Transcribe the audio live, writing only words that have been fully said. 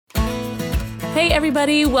Hey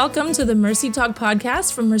everybody, welcome to the Mercy Talk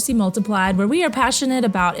podcast from Mercy Multiplied, where we are passionate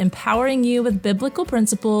about empowering you with biblical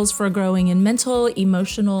principles for growing in mental,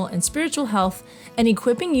 emotional, and spiritual health, and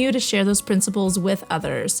equipping you to share those principles with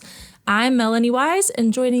others. I'm Melanie Wise,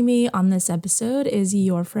 and joining me on this episode is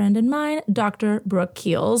your friend and mine, Dr. Brooke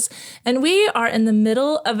Keels. And we are in the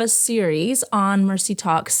middle of a series on Mercy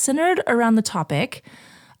Talk centered around the topic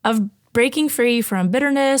of breaking free from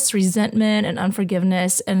bitterness, resentment, and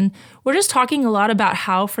unforgiveness. And we're just talking a lot about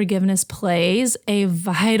how forgiveness plays a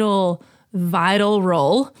vital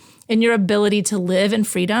role in your ability to live in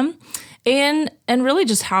freedom, and really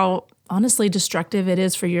just how honestly destructive it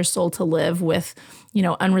is for your soul to live with,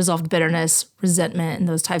 unresolved bitterness, resentment, and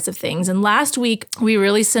those types of things. And last week, we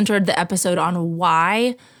really centered the episode on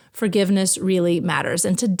why forgiveness really matters.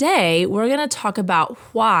 And today, we're going to talk about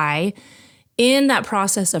why in that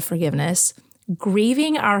process of forgiveness,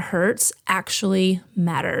 grieving our hurts actually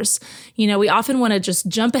matters. We often want to just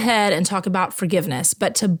jump ahead and talk about forgiveness,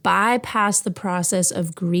 but to bypass the process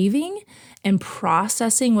of grieving and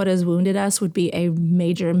processing what has wounded us would be a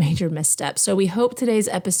major misstep. So we hope today's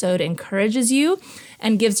episode encourages you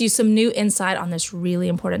and gives you some new insight on this really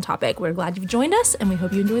important topic. We're glad you've joined us, and we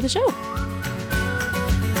hope you enjoy the show.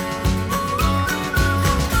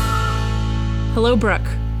 Hello, Brooke.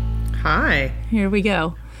 Hi. Here we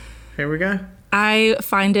go. I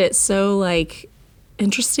find it so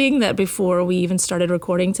interesting that before we even started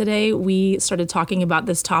recording today, we started talking about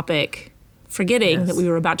this topic, forgetting that we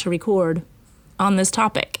were about to record on this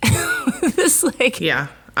topic. Yeah.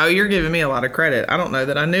 Oh, you're giving me a lot of credit. I don't know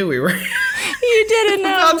that I knew we were You didn't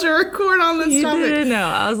know. about to record on this topic. You didn't know.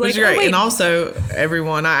 I was like, Which is great. Oh, wait. And also,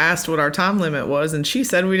 everyone, I asked what our time limit was, and she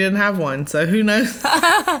said we didn't have one. So who knows?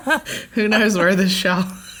 Who knows where this shall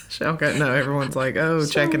go? No, everyone's like,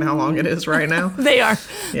 checking how long it is right now. They are.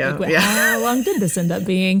 Yeah. How long did this end up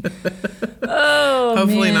being? Oh,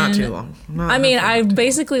 Hopefully man. not too long. I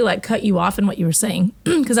basically cut you off in what you were saying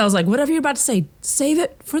because I was like, whatever you're about to say, save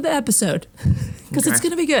it for the episode because it's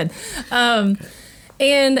going to be good.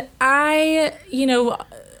 And I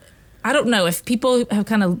don't know if people have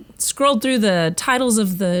kind of scrolled through the titles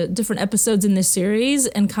of the different episodes in this series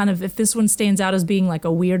and kind of if this one stands out as being like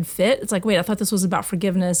a weird fit. It's like, wait, I thought this was about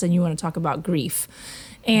forgiveness and you want to talk about grief.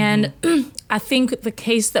 And I think the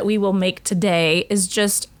case that we will make today is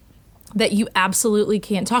just that you absolutely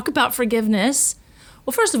can't talk about forgiveness.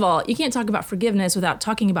 Well, first of all, you can't talk about forgiveness without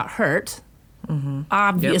talking about hurt,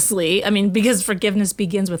 obviously. Yep. I mean, because forgiveness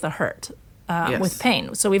begins with a hurt. With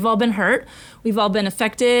pain. So we've all been hurt. We've all been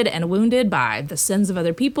affected and wounded by the sins of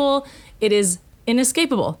other people. It is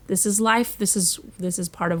inescapable. This is life. This is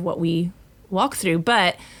part of what we walk through.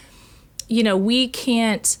 But, we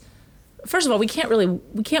can't, first of all, we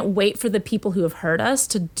can't wait for the people who have hurt us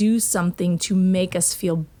to do something to make us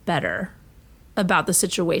feel better about the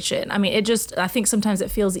situation. I mean, I think sometimes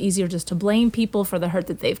it feels easier just to blame people for the hurt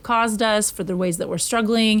that they've caused us, for the ways that we're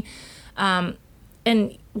struggling.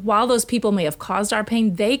 And while those people may have caused our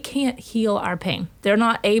pain, they can't heal our pain. They're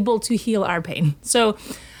not able to heal our pain. So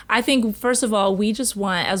I think, first of all, we just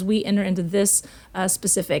want, as we enter into this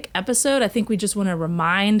specific episode, I think we just want to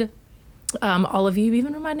remind all of you,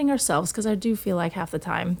 even reminding ourselves, because I do feel like half the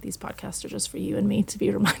time these podcasts are just for you and me to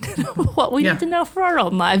be reminded of what we need to know for our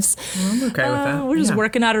own lives. Well, I'm okay with that. We're just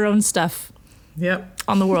working out our own stuff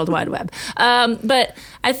on the World Wide Web. But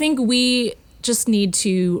I think we just need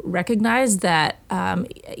to recognize that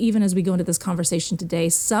even as we go into this conversation today,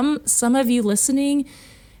 some of you listening,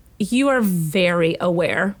 you are very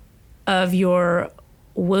aware of your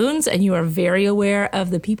wounds and you are very aware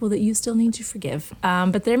of the people that you still need to forgive.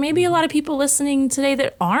 But there may be a lot of people listening today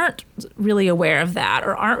that aren't really aware of that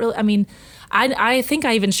or aren't really, I think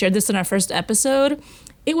I even shared this in our first episode.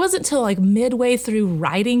 It wasn't until midway through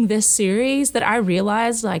writing this series that I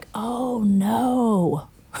realized oh no.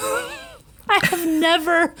 I have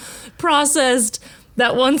never processed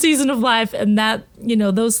that one season of life and that,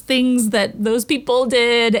 those things that those people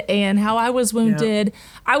did and how I was wounded. Yeah.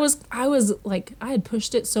 I was I had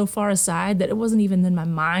pushed it so far aside that it wasn't even in my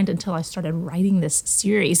mind until I started writing this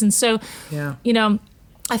series. And so,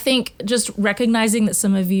 I think just recognizing that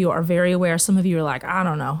some of you are very aware, some of you are like, I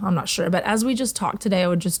don't know, I'm not sure. But as we just talked today, I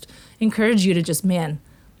would just encourage you to just,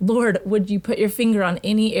 Lord, would you put your finger on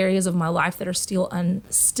any areas of my life that are still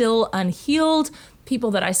unhealed, people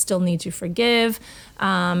that I still need to forgive,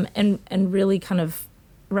 and really kind of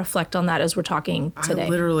reflect on that as we're talking today. I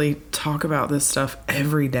literally talk about this stuff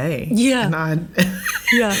every day. Yeah.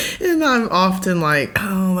 And I'm often like,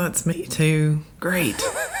 oh, that's me too. Great.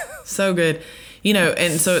 So good.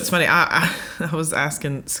 And so it's funny. I was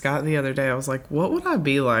asking Scott the other day, I was like, what would I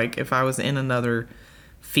be like if I was in another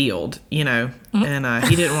field, you know, and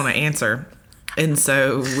he didn't want to answer. And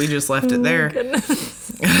so we just left it there.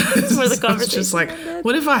 Where the conversation it's just like,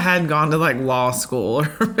 what if I had gone to like law school?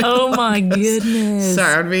 Oh my goodness.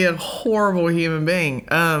 Sorry, I'd be a horrible human being.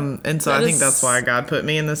 And so I think that's why God put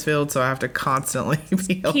me in this field. So I have to constantly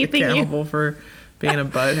be held accountable for being a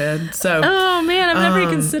butthead. So, oh man, I've never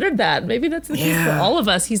considered that. Maybe that's the case for all of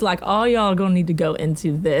us. He's like, all y'all are going to need to go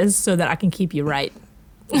into this so that I can keep you right.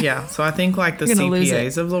 Yeah, so I think like the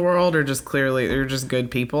CPAs of the world are just clearly, they're just good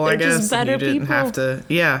people, I guess. Just better people. You didn't have to,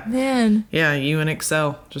 Man. Yeah, you and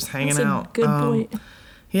Excel just hanging out. Good point.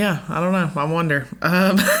 Yeah, I don't know. I wonder.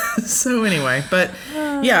 So anyway, but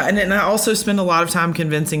yeah, and I also spend a lot of time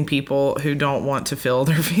convincing people who don't want to feel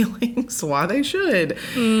their feelings why they should.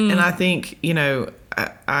 And I think, you know,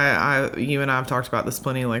 you and I have talked about this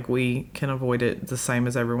plenty. Like, we can avoid it the same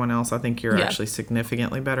as everyone else. I think you're actually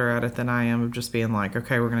significantly better at it than I am, of just being like,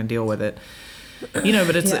 okay, we're going to deal with it. You know,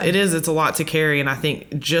 but it's a lot to carry. And I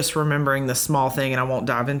think just remembering the small thing, and I won't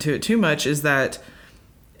dive into it too much, is that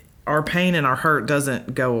our pain and our hurt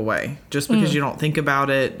doesn't go away just because you don't think about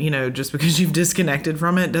it. You know, just because you've disconnected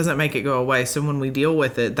from it doesn't make it go away. So when we deal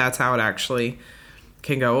with it, that's how it actually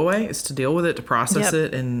can go away, is to deal with it, to process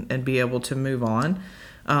it, and be able to move on.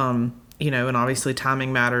 You know, and obviously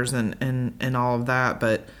timing matters and all of that.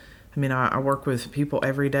 But I mean, I work with people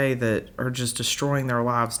every day that are just destroying their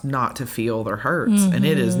lives not to feel their hurts. And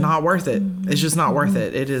it is not worth it. It's just not worth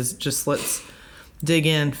it. It is just, let's dig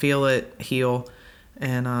in, feel it, heal,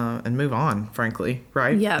 and move on, frankly.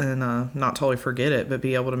 Right. Yeah. And, not totally forget it, but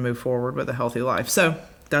be able to move forward with a healthy life. So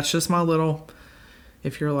that's just my little,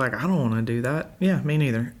 if you're like, I don't want to do that. Yeah, me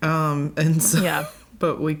neither. And so,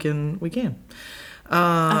 but we can.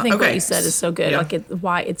 I think what you said is so good. Like,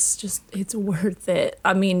 why it's worth it.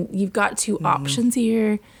 I mean, you've got two options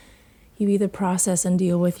here. You either process and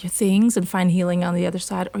deal with your things and find healing on the other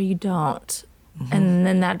side, or you don't. And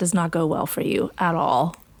then that does not go well for you at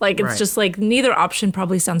all. Like, it's just like, neither option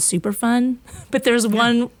probably sounds super fun, but there's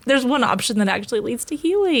one option that actually leads to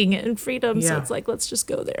healing and freedom. So it's like, let's just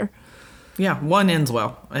go there. Yeah, one ends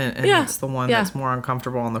well, and it's the one that's more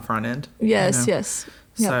uncomfortable on the front end. Yes, you know? yes.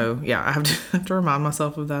 So, I have to remind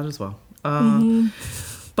myself of that as well.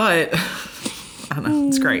 But, I don't know,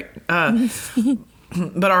 it's great.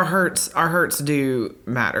 But our hurts do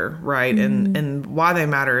matter, right? And why they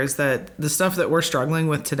matter is that the stuff that we're struggling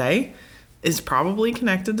with today is probably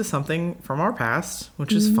connected to something from our past,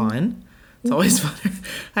 which is fun. It's always fun.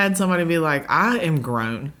 I had somebody be like, I am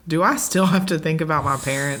grown. Do I still have to think about my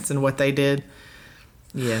parents and what they did?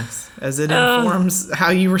 Yes. As it informs how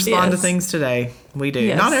you respond to things today. We do.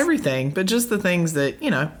 Yes. Not everything, but just the things that, you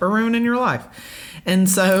know, are ruining your life. And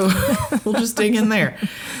so we'll just dig in there.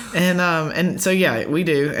 And so, we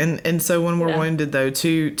do. And so when we're wounded, though,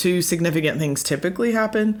 two significant things typically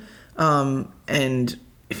happen. And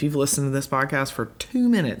if you've listened to this podcast for 2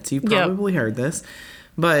 minutes, you've probably heard this.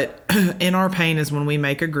 But in our pain is when we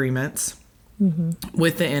make agreements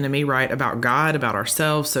with the enemy, right, about God, about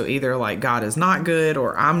ourselves. So either like God is not good,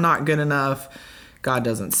 or I'm not good enough, God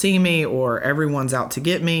doesn't see me, or everyone's out to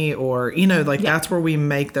get me, or, you know, like that's where we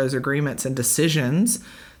make those agreements and decisions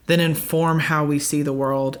that inform how we see the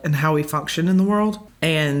world and how we function in the world.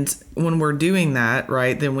 And when we're doing that,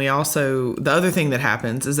 right, then we also, the other thing that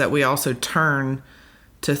happens is that we also turn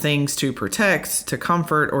to things to protect, to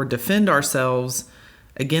comfort, or defend ourselves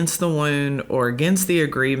against the wound or against the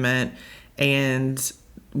agreement. And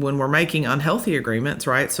when we're making unhealthy agreements,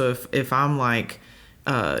 right? So if I'm like,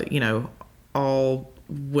 you know, all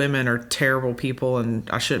women are terrible people and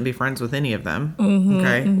I shouldn't be friends with any of them,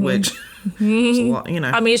 okay? Which, is a lot, you know.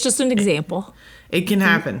 I mean, it's just an example. It can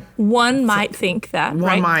happen. One might think that, right?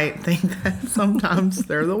 One might think that sometimes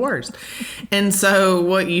they're the worst. And so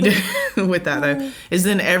what you do with that, though, is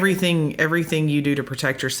then everything you do to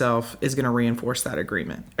protect yourself is going to reinforce that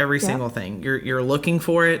agreement. Every single thing. You're looking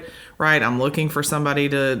for it, right? I'm looking for somebody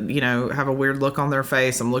to, you know, have a weird look on their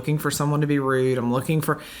face. I'm looking for someone to be rude. I'm looking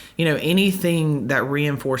for, you know, anything that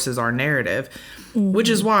reinforces our narrative, which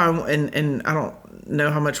is why, and I don't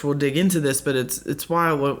know how much we'll dig into this, but it's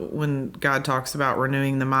why when God talks about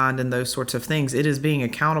renewing the mind and those sorts of things, it is being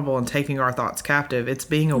accountable and taking our thoughts captive. It's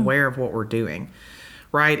being aware of what we're doing,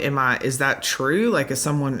 right? Is that true? Like, is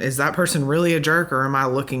that person really a jerk, or am I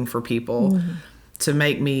looking for people to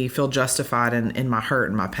make me feel justified in my hurt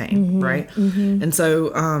and my pain, right? And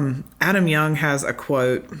so Adam Young has a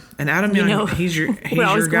quote, and Adam Young, know, he's your guy. We're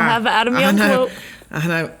always gonna have an Adam Young quote. I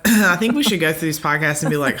know. I think we should go through these podcasts and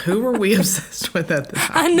be like, who were we obsessed with at the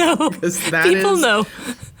time? I know. People know.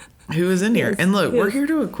 who is in here. Yes, And look, we're yes. here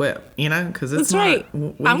to equip, because it's That's right.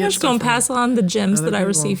 I'm just going to pass on the gems that I people.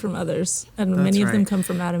 receive from others. And That's many of them right. come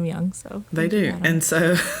from Adam Young. So They thank you, do. Adam. And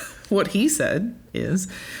so what he said is,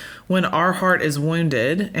 when our heart is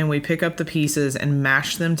wounded and we pick up the pieces and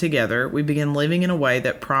mash them together, we begin living in a way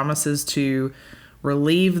that promises to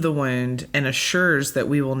relieve the wound and assures that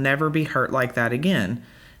we will never be hurt like that again.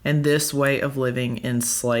 And this way of living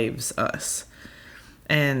enslaves us.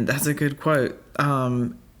 And that's a good quote,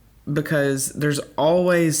 because there's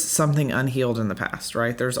always something unhealed in the past,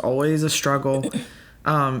 right? There's always a struggle.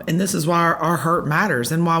 And this is why our hurt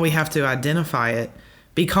matters and why we have to identify it,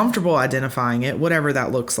 be comfortable identifying it, whatever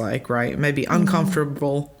that looks like, right? Maybe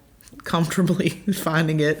uncomfortable, comfortably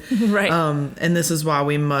finding it. Right. And this is why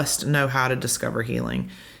we must know how to discover healing.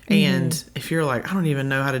 And if you're like, I don't even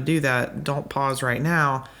know how to do that, don't pause right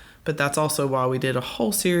now. But that's also why we did a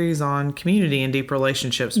whole series on community and deep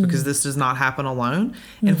relationships, because this does not happen alone.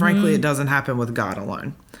 And frankly, it doesn't happen with God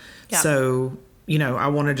alone. Yeah. So, I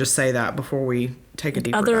want to just say that before we take a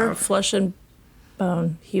deeper Other dive. flesh and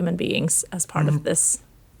bone human beings as part of this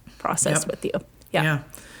process with you. Yeah.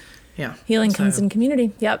 Yeah. Healing So, comes in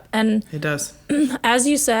community. Yep. And It does. as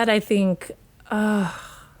you said, I think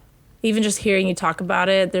even just hearing you talk about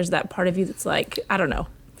it, there's that part of you that's like, I don't know.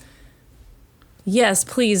 Yes,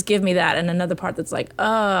 please give me that. And another part that's like,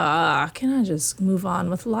 can I just move on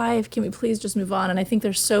with life? Can we please just move on? And I think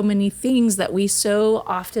there's so many things that we so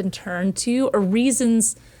often turn to, or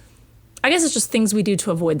reasons. I guess it's just things we do to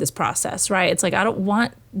avoid this process, right? It's like, I don't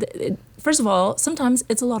want, first of all, sometimes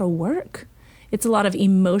it's a lot of work. It's a lot of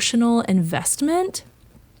emotional investment.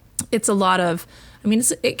 It's a lot of,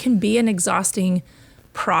 it can be an exhausting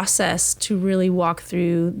process to really walk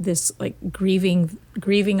through this, like grieving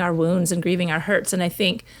our wounds and grieving our hurts. And I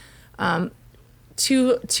think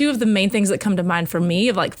two of the main things that come to mind for me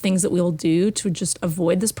of like things that we'll do to just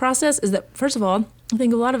avoid this process is that, first of all, I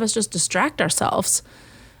think a lot of us just distract ourselves.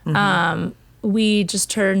 We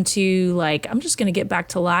just turn to like, I'm just going to get back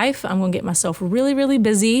to life. I'm going to get myself really, really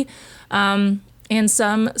busy. In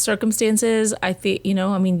some circumstances, I think,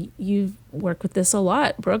 you work with this a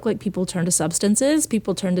lot, Brooke, like people turn to substances,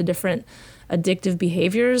 people turn to different addictive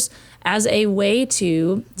behaviors as a way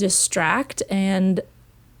to distract and,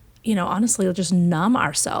 honestly, just numb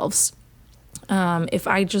ourselves. If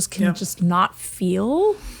I just can just not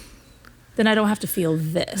feel, then I don't have to feel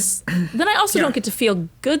this. Then I also don't get to feel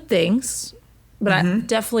good things, but I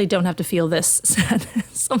definitely don't have to feel this sadness.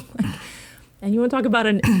 So I'm like, and you want to talk about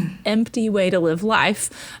an empty way to live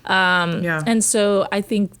life. And so I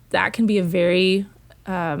think that can be a very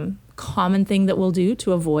common thing that we'll do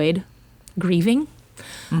to avoid grieving.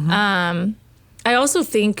 I also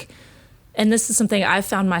think, and this is something I've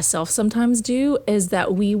found myself sometimes do, is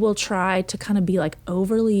that we will try to kind of be like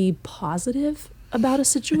overly positive about a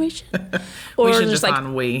situation. Or we should just define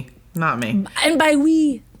like, we, not me. and by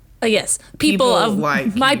we, yes, people of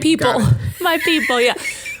like my you. people, Got it. my people, yeah.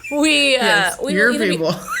 We, Yes, we your will either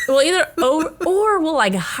people. we'll either or we'll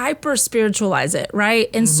like hyper spiritualize it, right?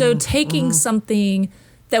 And so taking something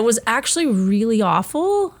that was actually really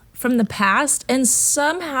awful from the past, and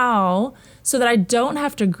somehow, so that I don't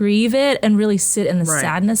have to grieve it and really sit in the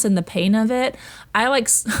sadness and the pain of it, I like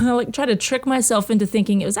try to trick myself into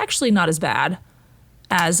thinking it was actually not as bad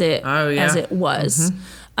as it was.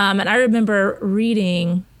 And I remember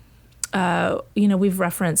reading. We've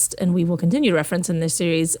referenced, and we will continue to reference in this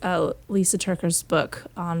series, Lisa Turker's book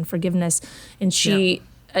on forgiveness, and she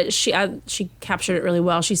captured it really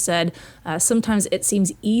well. She said, sometimes it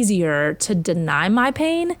seems easier to deny my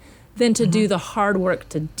pain than to do the hard work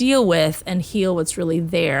to deal with and heal what's really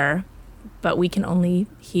there. But we can only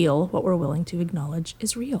heal what we're willing to acknowledge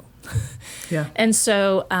is real. And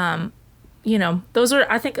so, those are,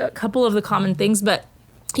 I think, a couple of the common things, but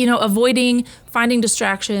avoiding finding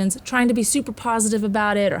distractions, trying to be super positive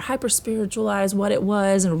about it or hyper spiritualize what it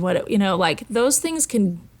was and what it, like those things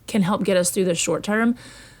can help get us through the short term.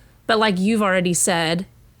 But like you've already said,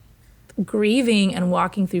 grieving and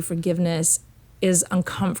walking through forgiveness is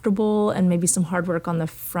uncomfortable and maybe some hard work on the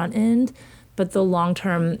front end, but the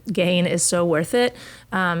long-term gain is so worth it.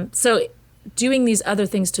 So doing these other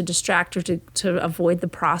things to distract or to avoid the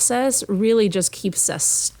process really just keeps us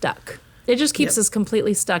stuck. It just keeps us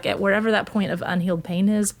completely stuck at wherever that point of unhealed pain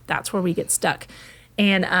is. That's where we get stuck.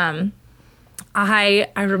 And I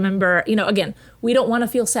remember, again, we don't want to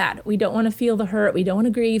feel sad. We don't want to feel the hurt. We don't want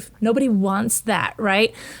to grieve. Nobody wants that,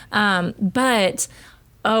 right? But,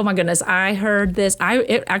 oh my goodness, I heard this.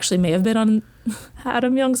 It actually may have been on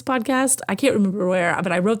Adam Young's podcast. I can't remember where,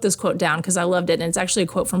 but I wrote this quote down because I loved it. And it's actually a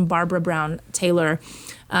quote from Barbara Brown Taylor.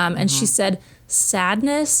 And she said,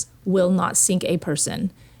 "Sadness will not sink a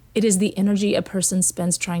person. it is the energy a person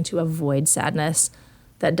spends trying to avoid sadness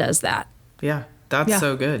that does that. Yeah, that's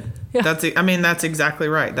so good. Yeah. That's exactly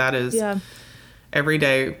right. That is every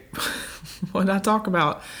day what I talk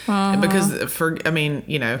about. Because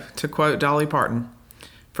to quote Dolly Parton,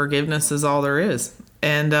 forgiveness is all there is.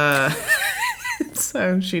 And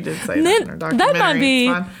so she did say that in her documentary.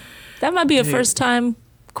 That might be a first time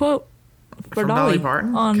quote for Dolly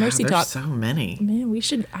Parton on Mercy Talk. So many. Man,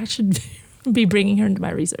 I should be bringing her into my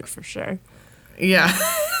research for sure. Yeah.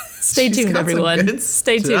 Stay tuned, everyone.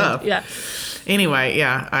 Stay tuned. Yeah. Anyway,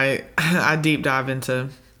 yeah, I deep dive into.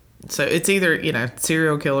 So it's either,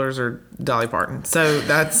 serial killers or Dolly Parton. So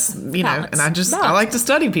that's, and I like to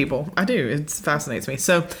study people. I do. It fascinates me.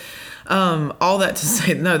 So, all that to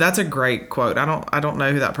say, no, that's a great quote. I don't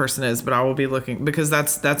know who that person is, but I will be looking, because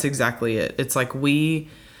that's exactly it. It's like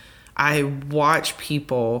I watch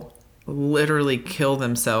people literally kill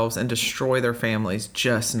themselves and destroy their families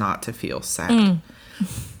just not to feel sad.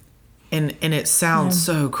 And it sounds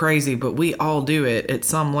so crazy, but we all do it at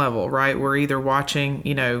some level, right? We're either watching,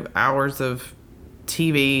 hours of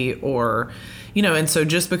TV or, and so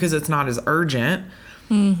just because it's not as urgent,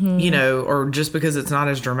 or just because it's not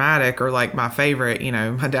as dramatic, or like my favorite,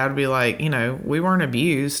 my dad would be like, we weren't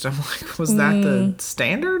abused. I'm like, was that the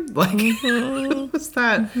standard? Like, was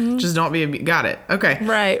that just don't be abused? Got it. Okay.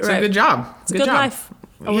 Right. So good job. It's a good life.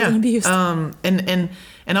 I wasn't abused.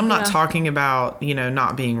 And I'm not talking about,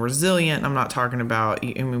 not being resilient. I'm not talking about,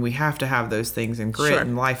 we have to have those things in grit,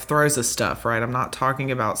 and life throws us stuff, right? I'm not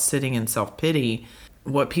talking about sitting in self-pity.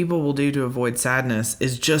 What people will do to avoid sadness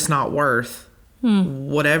is just not worth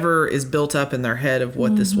whatever is built up in their head of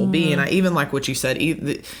what this will be. And I even like what you said,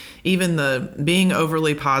 even the being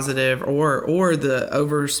overly positive or the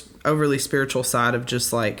overly spiritual side of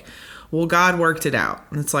just like, well, God worked it out.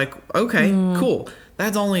 And it's like, okay, cool.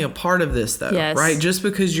 That's only a part of this, though, right? Just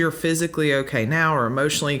because you're physically okay now or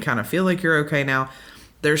emotionally kind of feel like you're okay now,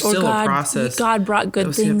 there's still a process. God brought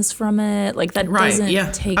good things from it. Like, that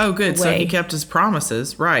doesn't take Oh, good. away. So he kept his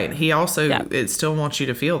promises, right? He also, it still wants you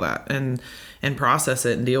to feel that and process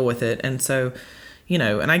it and deal with it. And so,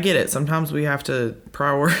 and I get it. Sometimes we have to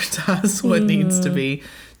prioritize what needs to be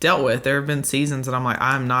dealt with. There have been seasons that I'm like,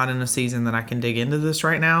 I'm not in a season that I can dig into this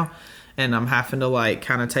right now. And I'm having to like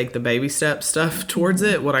kind of take the baby step stuff towards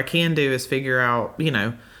it. What I can do is figure out,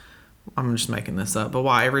 I'm just making this up, but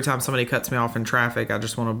why every time somebody cuts me off in traffic, I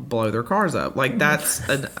just want to blow their cars up. Like that's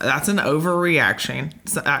an overreaction.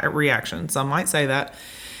 Some might say that.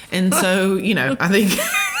 And so, I think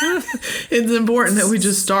it's important that we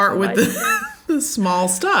just start with the small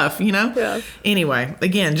stuff, Yeah. Anyway,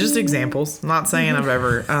 again, just examples. Not saying I've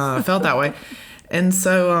ever felt that way. And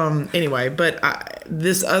so, anyway, but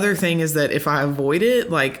this other thing is that if I avoid it,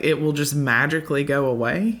 like, it will just magically go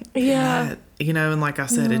away. Yeah. And like I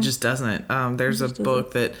said, it just doesn't. There's a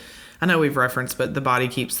book that I know we've referenced, but The Body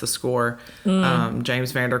Keeps the Score,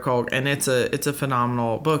 James Van Der Kolk, and it's a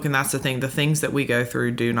phenomenal book. And that's the thing. The things that we go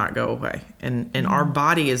through do not go away. And our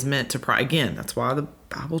body is meant to, again, that's why the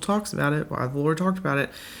Bible talks about it, why the Lord talked about it.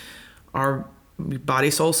 Our body,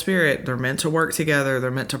 soul, spirit, they're meant to work together. They're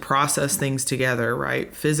meant to process things together,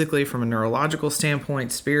 right? Physically, from a neurological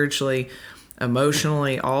standpoint, spiritually,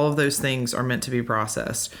 emotionally, all of those things are meant to be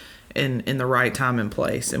processed in the right time and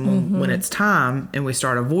place. And when it's time and we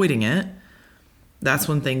start avoiding it, that's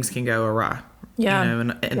when things can go awry. Yeah.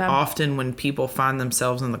 And often when people find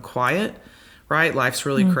themselves in the quiet, right? Life's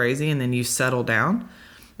really crazy, and then you settle down.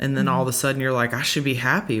 And then all of a sudden you're like, I should be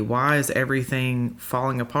happy. Why is everything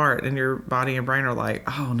falling apart? And your body and brain are like,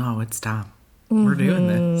 oh no, it's time. We're doing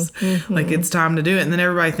this. Like, it's time to do it. And then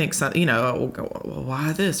everybody thinks, well,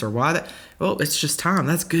 why this or why that? Well, it's just time.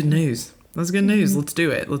 That's good news. Let's do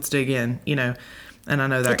it. Let's dig in, And I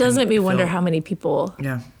know that it does make me wonder how many people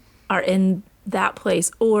are in that place.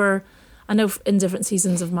 Or I know in different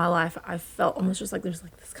seasons of my life, I felt almost just like there's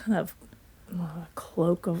like this kind of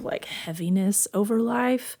cloak of like heaviness over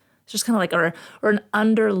life. It's just kind of like or an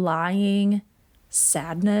underlying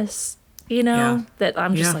sadness, that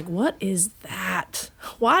I'm just like, what is that?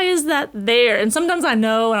 Why is that there? And sometimes I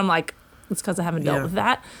know, and I'm like, it's because I haven't dealt with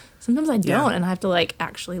that. Sometimes I don't, and I have to like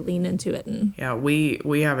actually lean into it. And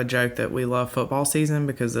we have a joke that we love football season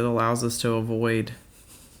because it allows us to avoid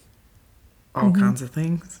all kinds of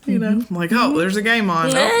things, I'm like, oh, there's a game on.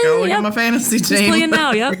 Oh, go look at my fantasy team. Just playing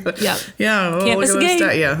now, yeah. Yeah. Can't miss a game.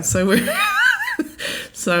 Yeah. So we're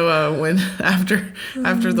So when after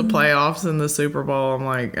the playoffs and the Super Bowl, I'm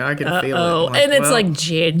like, I can feel it. Oh, like, and it's like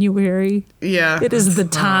January. Yeah, it is the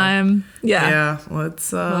time. Yeah.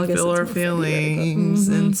 Let's feel our feelings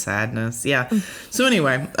and sadness. Yeah. So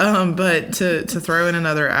anyway, but to throw in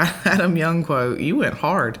another Adam Young quote, you went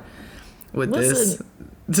hard with this.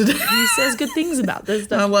 Today. He says good things about this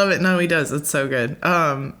stuff. I love it. No, he does. It's so good.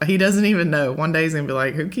 He doesn't even know. One day he's gonna be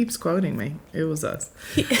like, "Who keeps quoting me?" It was us.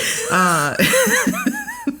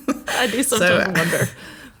 I do sometimes wonder.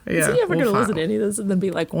 Is he ever gonna listen to any of this and then be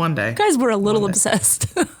like, one day, guys, we're a little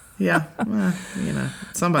obsessed. Yeah,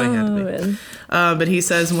 somebody had to be. But he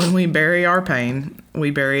says, when we bury our pain, we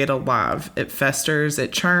bury it alive. It festers,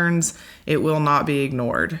 it churns, it will not be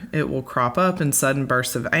ignored. It will crop up in sudden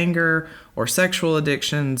bursts of anger or sexual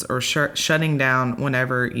addictions or shutting down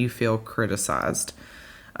whenever you feel criticized.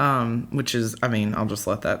 Which is, I'll just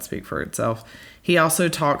let that speak for itself. He also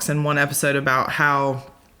talks in one episode about how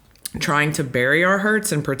trying to bury our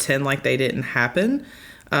hurts and pretend like they didn't happen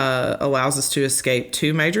allows us to escape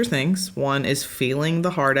two major things. One is feeling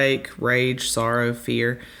the heartache, rage, sorrow,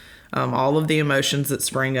 fear, all of the emotions that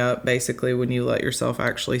spring up basically when you let yourself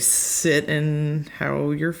actually sit in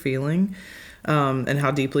how you're feeling, and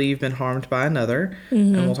how deeply you've been harmed by another.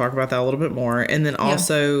 And we'll talk about that a little bit more. And then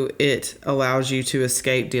also it allows you to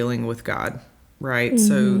escape dealing with God, right?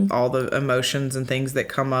 So all the emotions and things that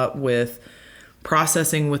come up with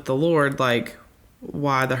processing with the Lord, like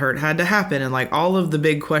why the hurt had to happen, and like all of the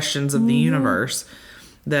big questions of the universe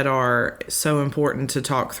that are so important to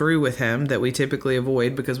talk through with him that we typically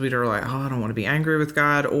avoid because we are like, I don't want to be angry with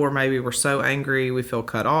God, or maybe we're so angry we feel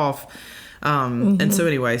cut off. And so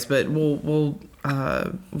anyways, but we'll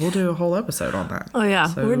do a whole episode on that. Oh yeah,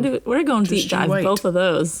 so we're going deep dive both of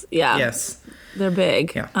those. Yeah. Yes. They're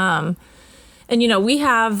big. Yeah. And we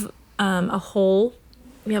have a whole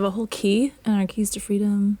key in our Keys to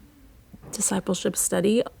Freedom discipleship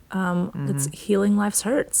study. It's Healing Life's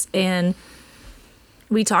Hurts. And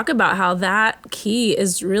we talk about how that key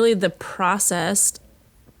is really the process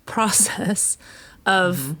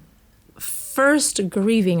of first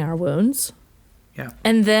grieving our wounds. Yeah.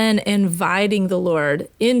 And then inviting the Lord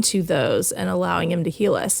into those and allowing him to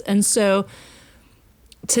heal us. And so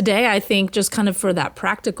today, I think just kind of for that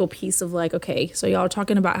practical piece of like, okay, so y'all are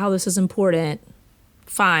talking about how this is important.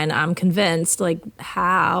 Fine, I'm convinced. Like,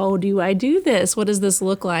 how do I do this? What does this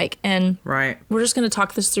look like? And right. We're just going to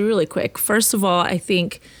talk this through really quick. First of all, I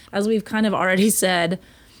think, as we've kind of already said,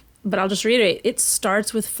 but I'll just reiterate, it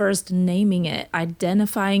starts with first naming it,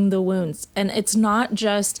 identifying the wounds. And it's not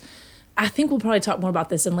just, I think we'll probably talk more about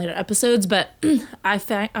this in later episodes, but I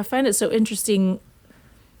find it so interesting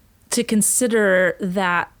to consider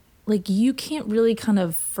that, like, you can't really kind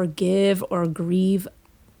of forgive or grieve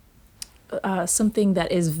something that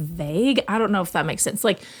is vague. I don't know if that makes sense.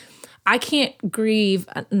 Like, I can't grieve.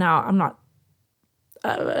 Now, I'm not,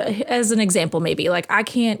 as an example, maybe, like, I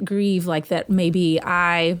can't grieve like that. Maybe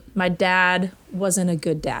my dad wasn't a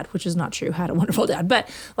good dad, which is not true. I had a wonderful dad, but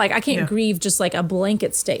like, I can't grieve just like a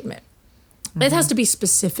blanket statement. It has to be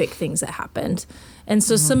specific things that happened. And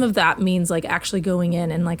so some of that means like actually going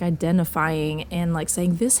in and like identifying and like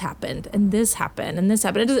saying this happened and this happened and this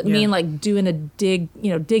happened. It doesn't mean like doing a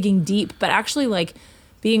digging deep, but actually like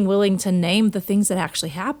being willing to name the things that actually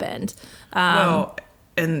happened. Well,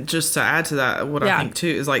 and just to add to that, what I think too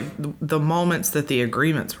is like the moments that the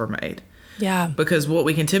agreements were made. Yeah. Because what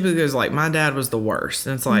we can typically do is like, my dad was the worst.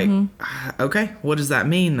 And it's like, okay, what does that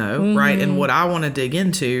mean though? Right. And what I want to dig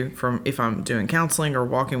into from if I'm doing counseling or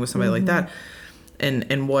walking with somebody like that,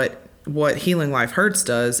 and what Healing Life Hurts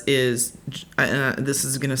does is, this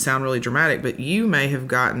is going to sound really dramatic, but you may have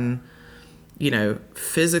gotten,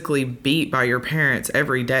 physically beat by your parents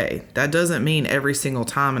every day. That doesn't mean every single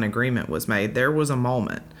time an agreement was made. There was a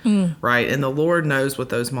moment, right? And the Lord knows what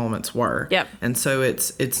those moments were. Yep. And so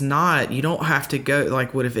it's not, you don't have to go,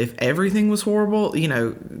 like, what if everything was horrible?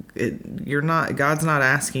 God's not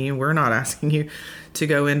asking you, we're not asking you to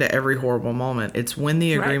go into every horrible moment. It's when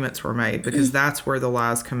the agreements were made, because that's where the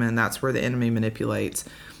lies come in. That's where the enemy manipulates.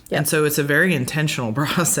 Yep. And so it's a very intentional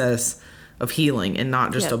process of healing and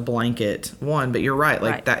not just a blanket one. But you're right,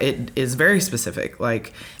 like that it is very specific.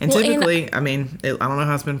 Like, and typically, I don't know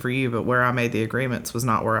how it's been for you, but where I made the agreements was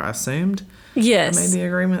not where I assumed I made the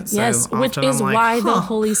agreements. Yes, so which is like, why the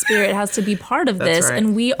Holy Spirit has to be part of this. Right.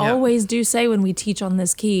 And we always do say when we teach on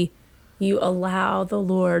this key, you allow the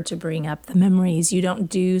Lord to bring up the memories. You don't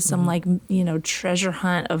do some treasure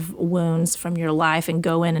hunt of wounds from your life and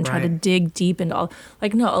go in and try to dig deep into all.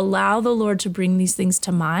 Like, no, allow the Lord to bring these things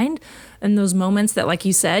to mind. And those moments that, like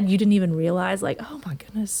you said, you didn't even realize, like, oh my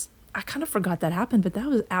goodness, I kind of forgot that happened, but that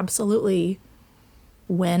was absolutely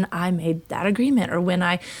when I made that agreement or when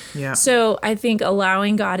I. Yeah. So I think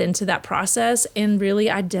allowing God into that process and really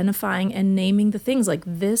identifying and naming the things like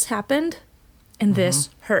this happened and this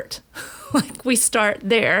hurt. Like we start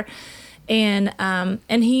there. And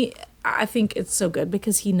I think it's so good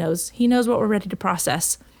because he knows what we're ready to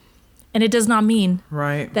process. And it does not mean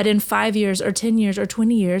that in 5 years or 10 years or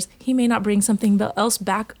 20 years, he may not bring something else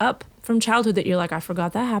back up from childhood that you're like, I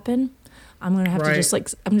forgot that happened. I'm going to have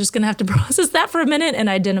to I'm just going to have to process that for a minute and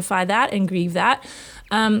identify that and grieve that.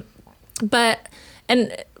 And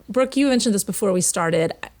Brooke, you mentioned this before we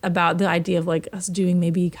started about the idea of like us doing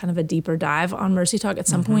maybe kind of a deeper dive on Mercy Talk at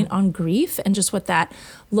some point on grief and just what that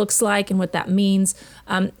looks like and what that means.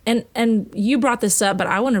 And you brought this up, but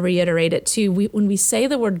I want to reiterate it too. When we say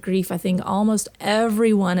the word grief, I think almost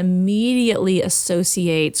everyone immediately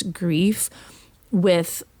associates grief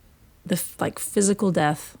with the like physical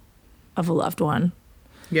death of a loved one.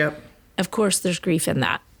 Yep. Of course, there's grief in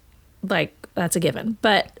that. Like that's a given.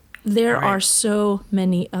 But there are so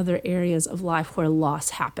many other areas of life where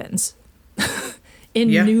loss happens.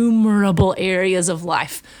 Innumerable areas of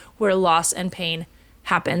life where loss and pain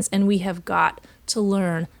happens. And we have got to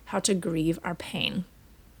learn how to grieve our pain.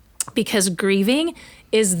 Because grieving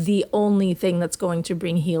is the only thing that's going to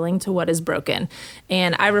bring healing to what is broken.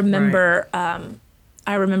 And I remember,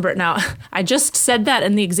 it now. I just said that,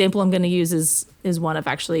 and the example I'm going to use is one of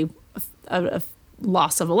actually a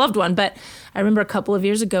loss of a loved one. But I remember a couple of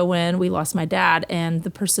years ago when we lost my dad, and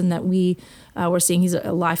the person that we were seeing, he's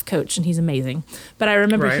a life coach and he's amazing. But I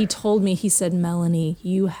remember he told me, he said, Melanie,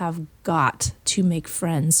 you have got to make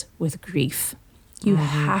friends with grief. You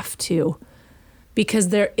have to. Because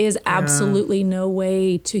there is absolutely no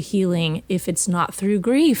way to healing if it's not through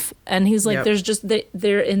grief. And he's like,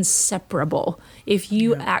 they're inseparable. If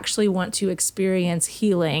you actually want to experience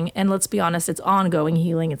healing, and let's be honest, it's ongoing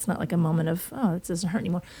healing. It's not like a moment of, oh, it doesn't hurt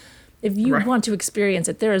anymore. If you want to experience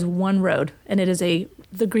it, there is one road, and it is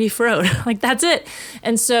the grief road. Like that's it.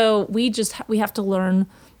 And so we have to learn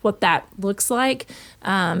what that looks like,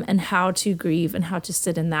 and how to grieve and how to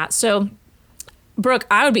sit in that. So Brooke,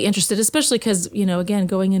 I would be interested, especially because, again,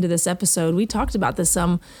 going into this episode, we talked about this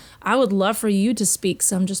some. I would love for you to speak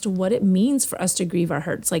some just to what it means for us to grieve our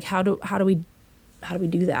hurts. Like, how do we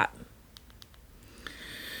do that?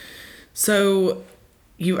 So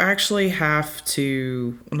you actually have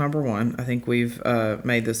to, number one, I think we've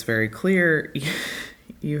made this very clear.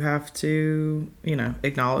 You have to,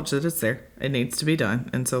 acknowledge that it's there. It needs to be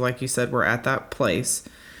done. And so, like you said, we're at that place,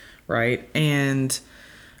 right? And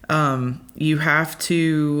you have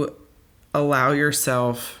to allow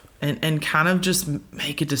yourself and kind of just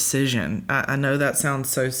make a decision. I know that sounds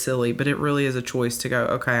so silly, but it really is a choice to go,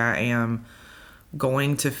 okay, I am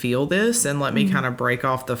going to feel this, and let me kind of break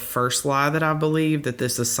off the first lie that I believe that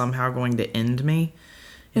this is somehow going to end me.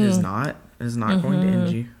 It is not. It is not going to end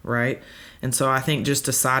you, right? And so I think just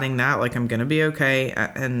deciding that, like, I'm going to be okay.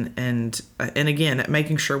 And again,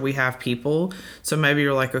 making sure we have people. So maybe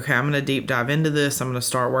you're like, okay, I'm going to deep dive into this. I'm going to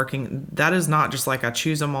start working. That is not just like I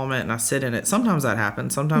choose a moment and I sit in it. Sometimes that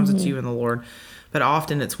happens. Sometimes it's you and the Lord. But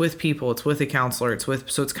often it's with people. It's with a counselor. So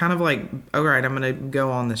it's kind of like, all right, I'm going to go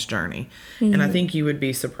on this journey. And I think you would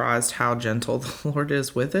be surprised how gentle the Lord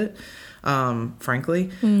is with it.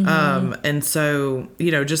 Frankly. And so,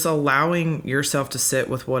 just allowing yourself to sit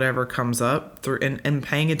with whatever comes up through and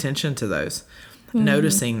paying attention to those,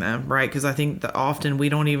 noticing them, right? Because I think that often we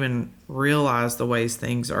don't even realize the ways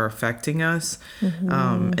things are affecting us,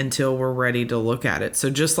 until we're ready to look at it.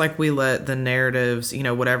 So just like we let the narratives,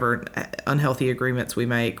 whatever unhealthy agreements we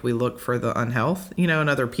make, we look for the unhealth, in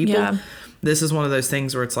other people. Yeah. This is one of those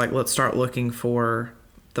things where it's like, let's start looking for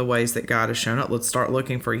the ways that God has shown up. Let's start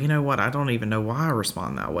looking for, I don't even know why I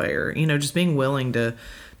respond that way, or, just being willing to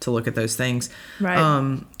look at those things.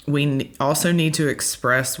 Right. We also need to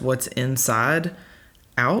express what's inside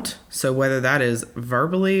out. So whether that is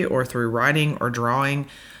verbally or through writing or drawing.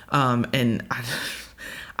 And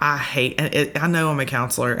I hate it. I know I'm a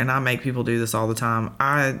counselor and I make people do this all the time.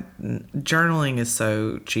 Journaling is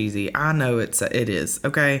so cheesy. I know it is.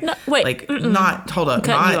 Okay. No, wait. Like hold up.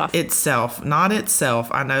 Not itself.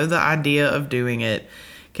 I know the idea of doing it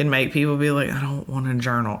can make people be like, I don't want to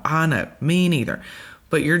journal. I know. Me neither.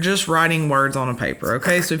 But you're just writing words on a paper.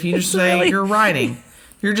 Okay. So if you just say you're writing,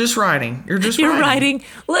 you're just writing. You're writing.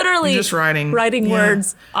 Literally. You're just writing. Writing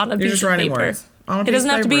words on a piece of paper. Words on a piece it doesn't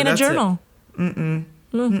have to be in a journal.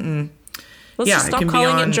 Let's just stop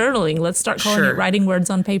calling it journaling. Let's start calling it writing words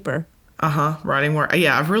on paper. Writing word.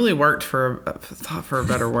 Yeah, I've really worked for a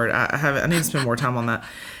better word. I need to spend more time on that.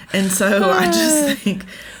 And so I just think,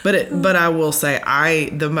 but I will say,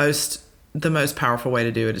 the most powerful way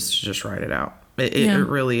to do it is to just write it out. It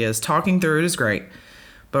really is. Talking through it is great,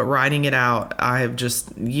 but writing it out, I have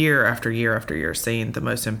just year after year after year seen the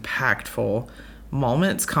most impactful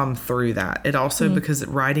moments come through that. It also, because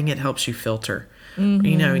writing it helps you filter, and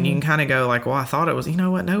you can kind of go like, well, I thought it was, you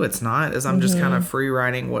know what? No, it's not, as I'm just kind of free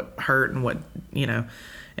writing what hurt and what,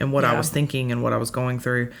 and what I was thinking and what I was going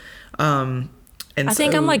through. And I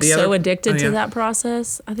think I'm like so addicted to that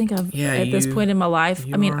process. I think at this point in my life,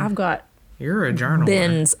 you're a journal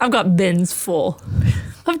bins. I've got bins full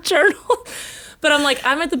of journal. But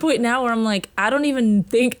I'm at the point now where I'm like, I don't even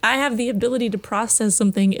think I have the ability to process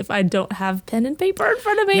something if I don't have pen and paper in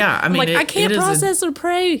front of me. Yeah, I mean, I can't process or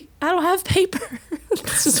pray. I don't have paper.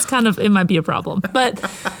 It's just it might be a problem. But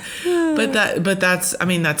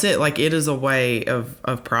that's it. Like, it is a way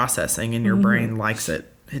of processing, and your brain likes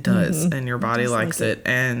it. It does, and your body likes it.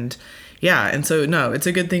 And and so, no, it's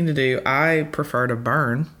a good thing to do. I prefer to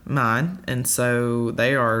burn mine, and so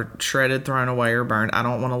they are shredded, thrown away, or burned. I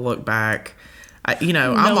don't want to look back.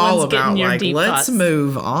 I'm all about like, let's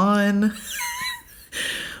move on.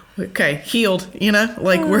 Okay, healed,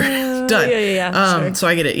 we're done. Sure. So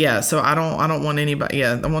I get it. Yeah. So I don't want anybody.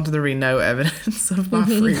 Yeah. I want there to be no evidence of my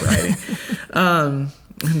free writing.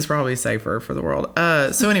 It's probably safer for the world.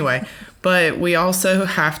 So anyway, but we also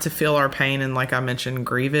have to feel our pain, and like I mentioned,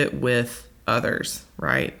 grieve it with others,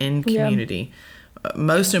 right? In community.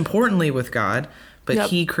 Most importantly with God. But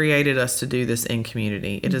he created us to do this in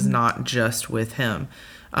community. It is not just with him.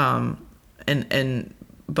 But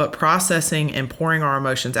processing and pouring our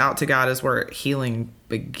emotions out to God is where healing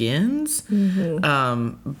begins.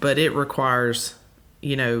 But it requires,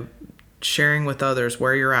 sharing with others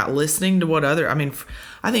where you're at, listening to what I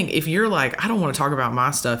think if you're like, I don't want to talk about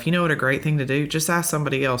my stuff, you know what a great thing to do? Just ask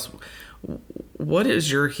somebody else, what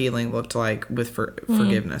does your healing look like with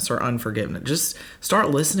forgiveness or unforgiveness? Just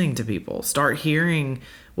start listening to people. Start hearing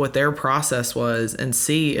what their process was and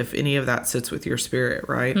see if any of that sits with your spirit,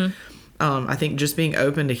 right? I think just being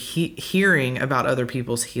open to hearing about other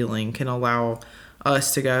people's healing can allow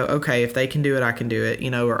us to go, okay, if they can do it, I can do it,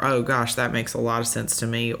 or, oh gosh, that makes a lot of sense to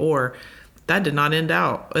me, or that did not end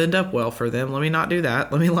up well for them. Let me not do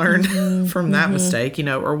that. Let me learn from that mistake,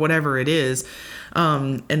 or whatever it is.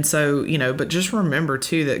 And so, but just remember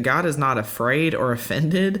too, that God is not afraid or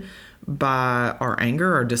offended by our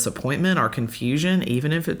anger, our disappointment, our confusion,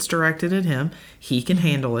 even if it's directed at him. He can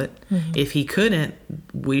handle it. If he couldn't,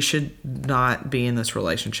 we should not be in this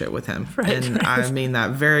relationship with him. I mean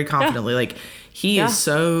that very confidently. Like, he is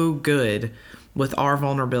so good with our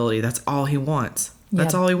vulnerability. That's all he wants.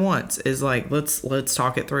 That's all he wants is like, let's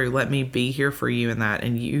talk it through. Let me be here for you in that.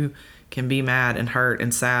 And you can be mad and hurt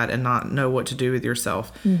and sad and not know what to do with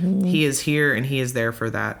yourself. He is here and he is there for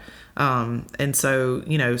that. And so,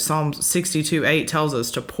 Psalm 62:8 tells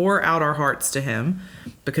us to pour out our hearts to him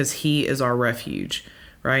because he is our refuge,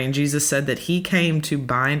 right? And Jesus said that he came to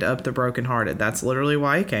bind up the brokenhearted. That's literally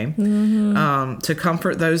why he came, to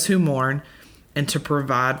comfort those who mourn and to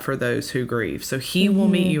provide for those who grieve. So he will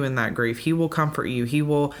meet you in that grief. He will comfort you. He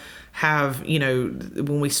will have,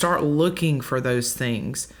 when we start looking for those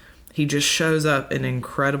things, he just shows up in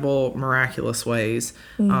incredible, miraculous ways.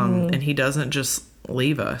 And he doesn't just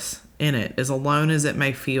leave us in it, as alone as it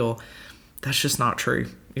may feel. That's just not true.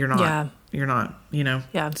 You're not. You're not,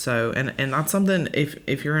 Yeah. So, and that's something,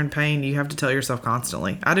 if you're in pain, you have to tell yourself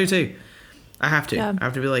constantly. I do too. I have to. I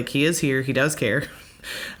have to be like, he is here. He does care.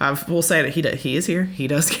 We'll say that he is here. He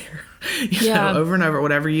does care. Over and over,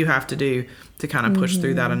 whatever you have to do to kind of push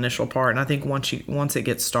through that initial part. And I think once it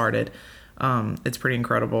gets started, it's pretty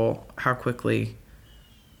incredible how quickly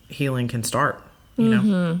healing can start,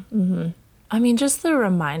 I mean, just the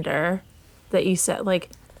reminder that you said, like,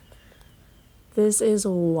 this is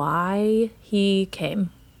why he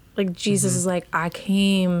came. Like, Jesus is like, I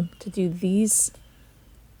came to do these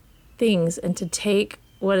things and to take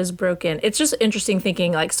what is broken. It's just interesting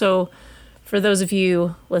thinking, like, so for those of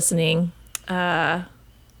you listening,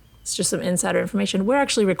 it's just some insider information. We're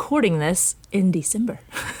actually recording this in December.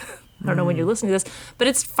 I don't know when you're listening to this, but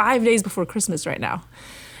it's 5 days before Christmas right now.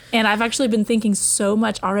 And I've actually been thinking so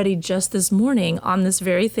much already just this morning on this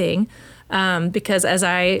very thing, because as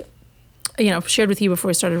I, shared with you before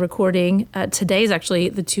we started recording, today is actually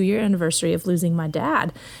the 2-year anniversary of losing my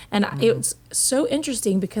dad. And it's so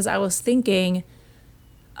interesting because I was thinking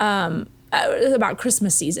about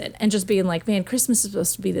Christmas season and just being like, man, Christmas is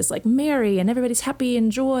supposed to be this like merry and everybody's happy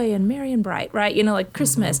and joy and merry and bright, right? Like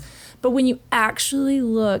Christmas. But when you actually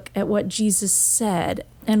look at what Jesus said,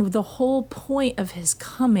 and the whole point of his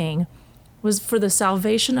coming was for the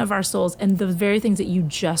salvation of our souls and the very things that you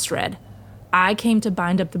just read. I came to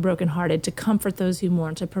bind up the brokenhearted, to comfort those who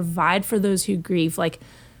mourn, to provide for those who grieve. Like,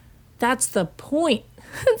 that's the point.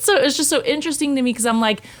 So it's just so interesting to me because I'm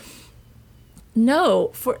like, no,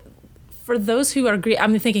 for those who are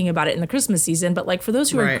I'm thinking about it in the Christmas season, but like for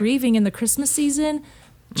those who are grieving in the Christmas season,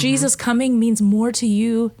 Jesus coming means more to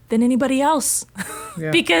you than anybody else.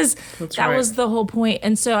 Yeah, because that was the whole point.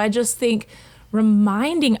 And so I just think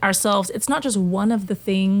reminding ourselves, it's not just one of the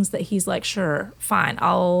things that he's like, sure, fine,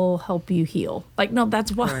 I'll help you heal. Like, no,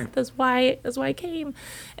 that's why, that's why I came.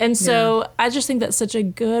 And so I just think that's such a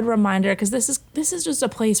good reminder, because this is just a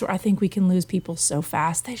place where I think we can lose people so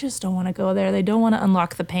fast. They just don't want to go there. They don't want to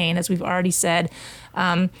unlock the pain, as we've already said.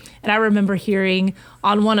 And I remember hearing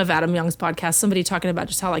on one of Adam Young's podcasts, somebody talking about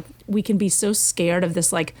just how like we can be so scared of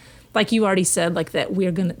this, like you already said, like that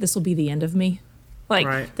this will be the end of me.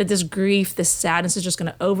 Like that this grief, this sadness is just going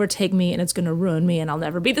to overtake me and it's going to ruin me and I'll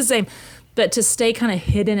never be the same. But to stay kind of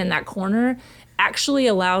hidden in that corner actually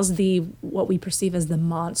allows what we perceive as the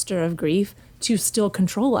monster of grief to still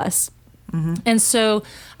control us. Mm-hmm. And so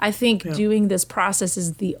I think doing this process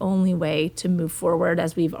is the only way to move forward,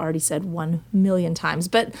 as we've already said 1 million times.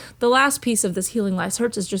 But the last piece of this Healing Lives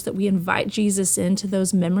Hurts is just that we invite Jesus into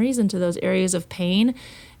those memories, into those areas of pain.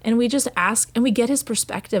 And we just ask, and we get his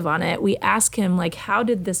perspective on it. We ask him, like, how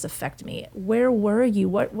did this affect me? Where were you?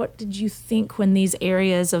 What did you think when these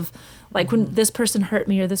areas of, like, when this person hurt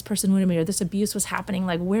me or this person wounded me or this abuse was happening?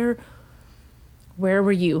 Like, where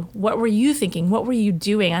were you? What were you thinking? What were you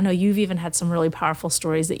doing? I know you've even had some really powerful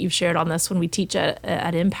stories that you've shared on this when we teach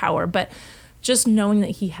at Empower. But just knowing that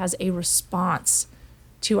he has a response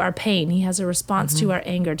to our pain. He has a response to our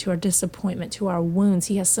anger, to our disappointment, to our wounds.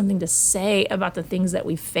 He has something to say about the things that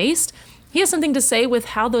we faced. He has something to say with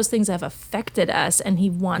how those things have affected us, and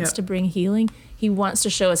he wants to bring healing. He wants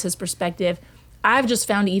to show us his perspective. I've just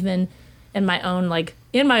found, even in my own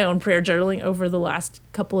prayer journaling over the last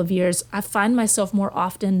couple of years, I find myself more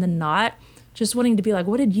often than not just wanting to be like,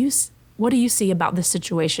 what do you see about this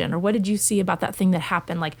situation? Or what did you see about that thing that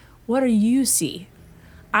happened? Like, what do you see?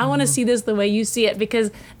 I want to see this the way you see it, because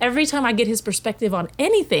every time I get his perspective on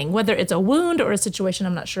anything, whether it's a wound or a situation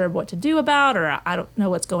I'm not sure what to do about, or I don't know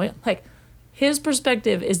what's going on, like, his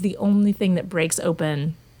perspective is the only thing that breaks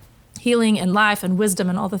open healing and life and wisdom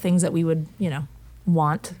and all the things that we would,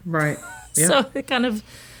 want. Right. Yeah. So it kind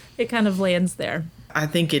of lands there. I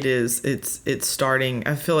think it is. It's starting.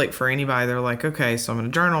 I feel like for anybody, they're like, okay, so I'm going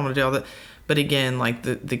to journal, I'm going to do all that. But again, like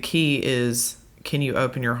the key is, can you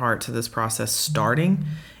open your heart to this process starting?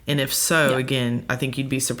 And if so, again, I think you'd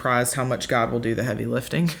be surprised how much God will do the heavy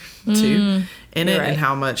lifting too in it, and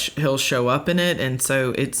how much he'll show up in it. And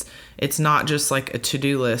so it's not just like a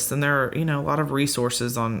to-do list. And there are, a lot of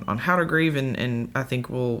resources on how to grieve. And I think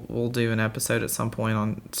we'll do an episode at some point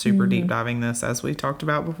on super deep diving this, as we talked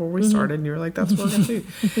about before we started. And you were like, that's what we're going to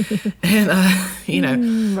do.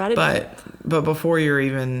 And, but before you're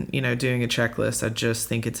even, doing a checklist, I just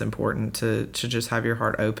think it's important to just have your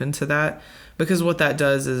heart open to that. Because what that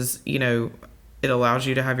does is, it allows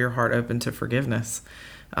you to have your heart open to forgiveness.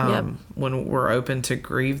 When we're open to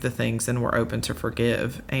grieve the things, and we're open to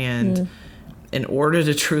forgive. And in order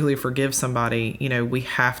to truly forgive somebody, we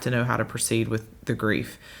have to know how to proceed with the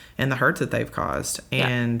grief and the hurt that they've caused.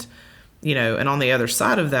 And, and on the other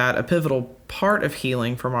side of that, a pivotal part of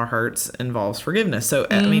healing from our hurts involves forgiveness. So,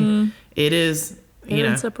 I mean, it is,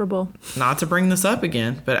 inseparable. Not to bring this up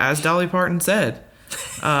again, but as Dolly Parton said,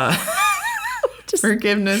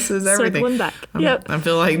 forgiveness is everything. Circling back. I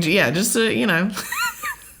feel like, just to,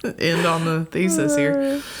 end on the thesis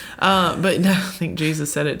here. But no, I think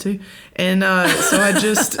Jesus said it too. And so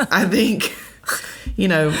I think,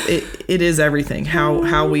 it is everything.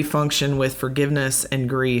 How we function with forgiveness and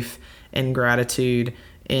grief and gratitude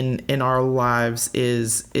in our lives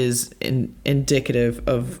is indicative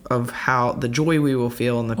of how the joy we will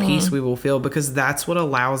feel and the peace we will feel, because that's what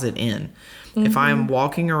allows it in. If I'm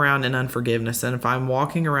walking around in unforgiveness, and if I'm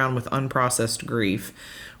walking around with unprocessed grief,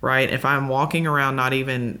 right? If I'm walking around not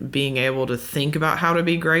even being able to think about how to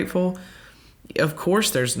be grateful, of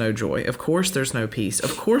course there's no joy. Of course there's no peace.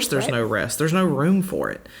 Of course there's no rest. There's no room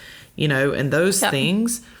for it. And those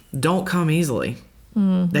things don't come easily.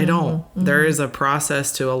 They don't. There is a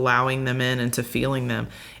process to allowing them in and to feeling them.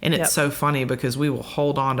 And it's so funny, because we will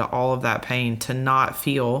hold on to all of that pain to not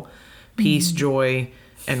feel peace, joy,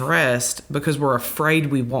 and rest, because we're afraid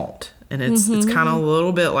we won't. And it's kind of a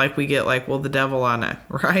little bit like we get like, well, the devil I know,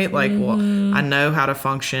 right? Like, well, I know how to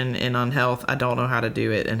function in unhealth. I don't know how to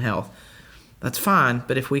do it in health. That's fine.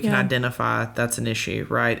 But if we can identify that's an issue,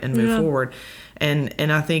 right? And move forward.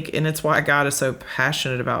 And I think, and it's why God is so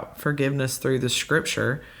passionate about forgiveness through the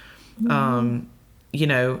scripture, and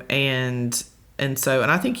so,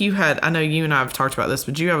 and I think I know you and I have talked about this,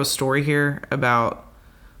 but you have a story here about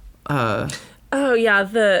Oh yeah,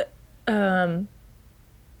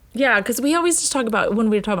 because we always just talk about, when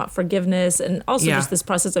we're talking about forgiveness and also just this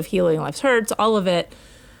process of healing life's hurts, all of it,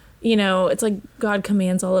 it's like God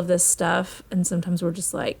commands all of this stuff, and sometimes we're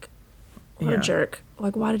just like, what a jerk.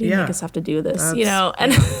 Like, why did he make us have to do this?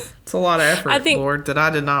 And it's a lot of effort, I think, Lord, that I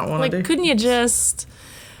did not want to do. Couldn't you just,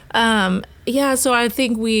 so I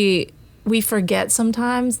think we forget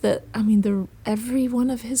sometimes that, every one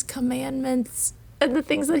of his commandments and the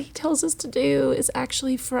things that he tells us to do is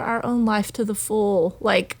actually for our own life to the full.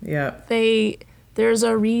 There's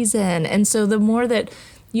a reason. And so the more that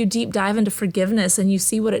you deep dive into forgiveness and you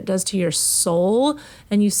see what it does to your soul,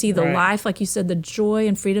 and you see the life, like you said, the joy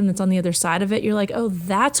and freedom that's on the other side of it, you're like, oh,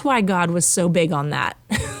 that's why God was so big on that.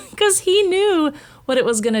 Because he knew what it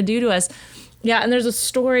was going to do to us. Yeah, and there's a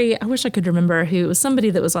story, I wish I could remember who, it was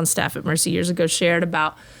somebody that was on staff at Mercy years ago, shared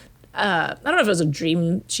about, I don't know if it was a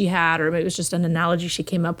dream she had or maybe it was just an analogy she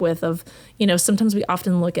came up with of, sometimes we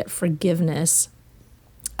often look at forgiveness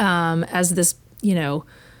as this,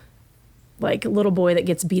 like little boy that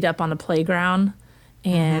gets beat up on a playground,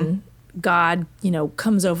 and God,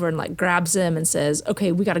 comes over and like grabs him and says,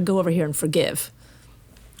 okay, we got to go over here and forgive.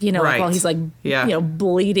 Like while he's like,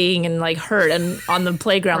 bleeding and like hurt and on the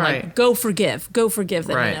playground, like go forgive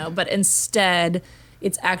them, but instead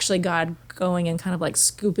it's actually God going and kind of like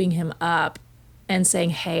scooping him up and saying,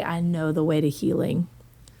 hey, I know the way to healing.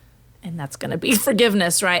 And that's going to be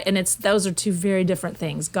forgiveness, right? And those are two very different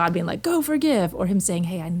things. God being like, go forgive, or him saying,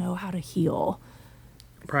 hey, I know how to heal.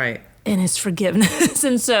 Right. And it's forgiveness.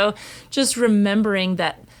 And so just remembering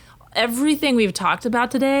that everything we've talked about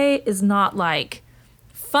today is not like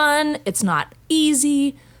fun, it's not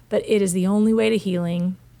easy, but it is the only way to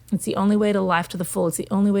healing. It's the only way to life to the full. It's the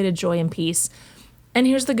only way to joy and peace. And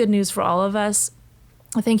here's the good news for all of us.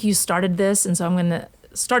 I think you started this, and so I'm going to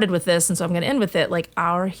end with it. Like,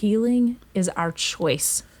 our healing is our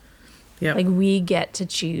choice. Yeah. Like, we get to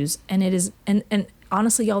choose. And it is, and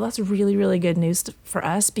honestly, y'all, that's really, really good news for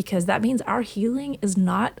us, because that means our healing is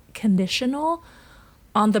not conditional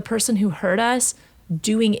on the person who hurt us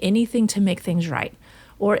doing anything to make things right,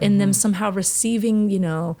 or in them somehow receiving,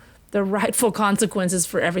 the rightful consequences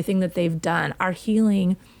for everything that they've done. Our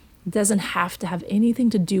healing doesn't have to have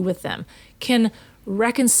anything to do with them. Can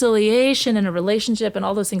reconciliation and a relationship and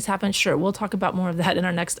all those things happen? Sure, we'll talk about more of that in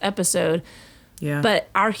our next episode. Yeah. But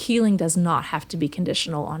our healing does not have to be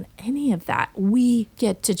conditional on any of that. We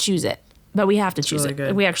get to choose it, but we have to choose it.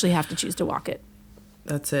 Good. We actually have to choose to walk it.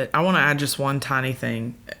 That's it. I want to add just one tiny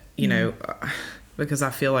thing, because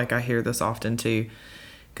I feel like I hear this often too.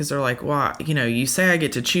 Because they're like, well, you say I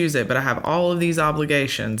get to choose it, but I have all of these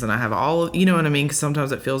obligations and I have all of, you know what I mean? Because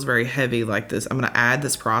sometimes it feels very heavy like this. I'm going to add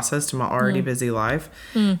this process to my already busy life.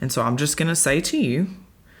 And so I'm just going to say to you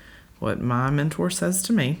what my mentor says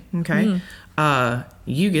to me. Okay.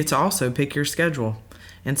 You get to also pick your schedule.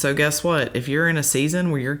 And so guess what? If you're in a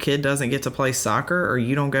season where your kid doesn't get to play soccer, or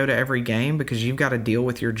you don't go to every game because you've got to deal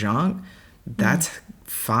with your junk, that's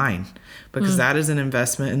fine. Because that is an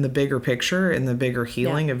investment in the bigger picture, in the bigger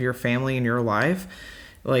healing of your family and your life.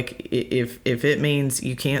 Like, if it means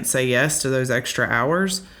you can't say yes to those extra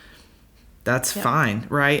hours, that's fine,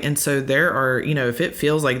 right? And so there are, if it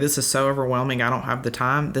feels like this is so overwhelming, I don't have the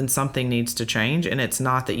time, then something needs to change. And it's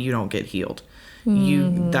not that you don't get healed.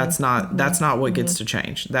 That's not what gets to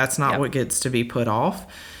change. That's not what gets to be put off.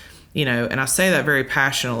 And I say that very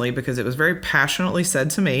passionately because it was very passionately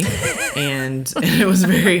said to me, and it was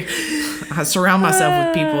very. I surround myself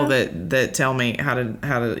with people that tell me how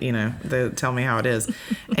to they tell me how it is,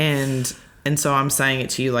 and so I'm saying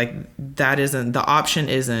it to you, like, that isn't the option.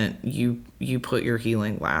 Isn't you put your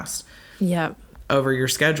healing last? Yeah. Over your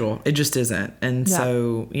schedule. It just isn't. And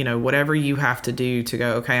so, whatever you have to do to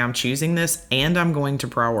go, okay, I'm choosing this and I'm going to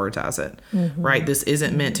prioritize it, right? This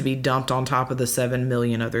isn't meant to be dumped on top of the 7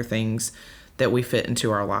 million other things that we fit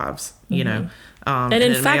into our lives, and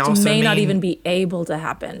in fact, may not even be able to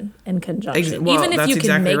happen in conjunction. Even if you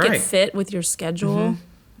can make it fit with your schedule,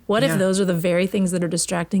 what if those are the very things that are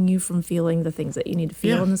distracting you from feeling the things that you need to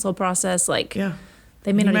feel in this whole process? Like,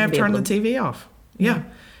 they may not even be able to. You may have turned the TV off. Yeah.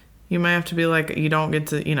 You may have to be like, you don't get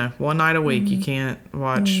to, one night a week, you can't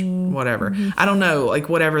watch whatever. I don't know, like,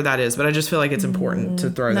 whatever that is, but I just feel like it's important to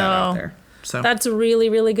throw that out there. So that's really,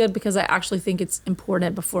 really good, because I actually think it's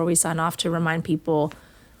important before we sign off to remind people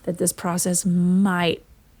that this process might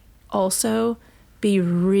also be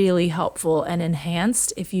really helpful and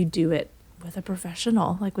enhanced if you do it with a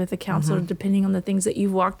professional, like with a counselor, depending on the things that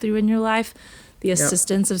you've walked through in your life. The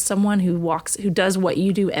assistance of someone who does what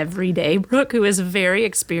you do every day, Brooke, who is very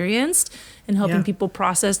experienced in helping people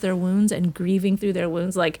process their wounds and grieving through their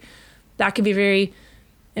wounds. Like, that can be very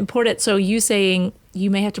important. So you saying you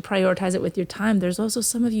may have to prioritize it with your time. There's also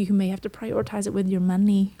some of you who may have to prioritize it with your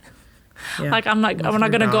money. Yeah, like we're not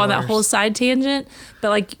going to go on that whole side tangent, but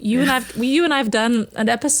like you and I've done an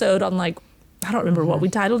episode on like, I don't remember what we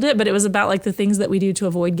titled it, but it was about like the things that we do to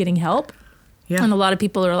avoid getting help. Yeah. And a lot of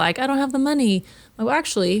people are like, I don't have the money. Well,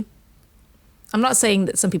 actually, I'm not saying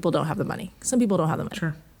that some people don't have the money. Some people don't have the money.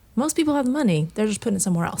 Sure. Most people have the money. They're just putting it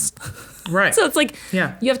somewhere else. Right. So it's like,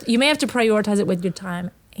 you may have to prioritize it with your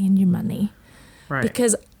time and your money. Right.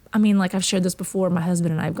 Because, I mean, like I've shared this before, my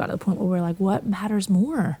husband and I have got to the point where we're like, what matters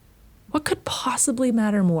more? What could possibly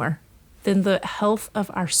matter more than the health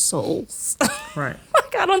of our souls? Right.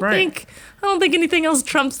 Like I don't think anything else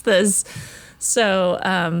trumps this. So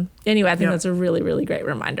anyway, I think that's a really, really great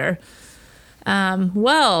reminder.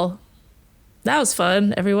 Well, that was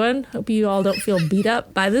fun, everyone. Hope you all don't feel beat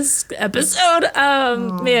up by this episode. I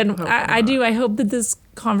hope that this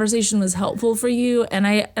conversation was helpful for you. And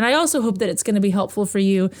I also hope that it's going to be helpful for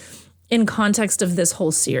you in context of this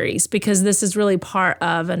whole series, because this is really part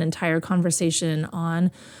of an entire conversation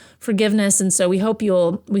on forgiveness. And so we hope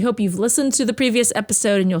you've listened to the previous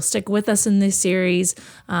episode and you'll stick with us in this series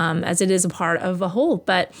as it is a part of a whole.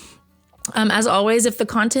 But as always, if the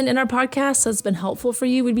content in our podcast has been helpful for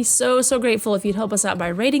you, we'd be so, so grateful if you'd help us out by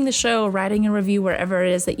rating the show, writing a review wherever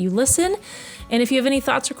it is that you listen. And if you have any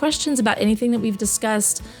thoughts or questions about anything that we've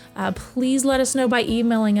discussed, please let us know by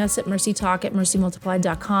emailing us at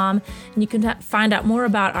mercytalk@mercymultiplied.com. And you can find out more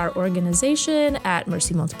about our organization at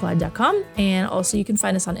mercymultiplied.com. And also you can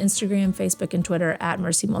find us on Instagram, Facebook, and Twitter at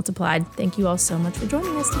mercymultiplied. Thank you all so much for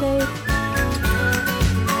joining us today.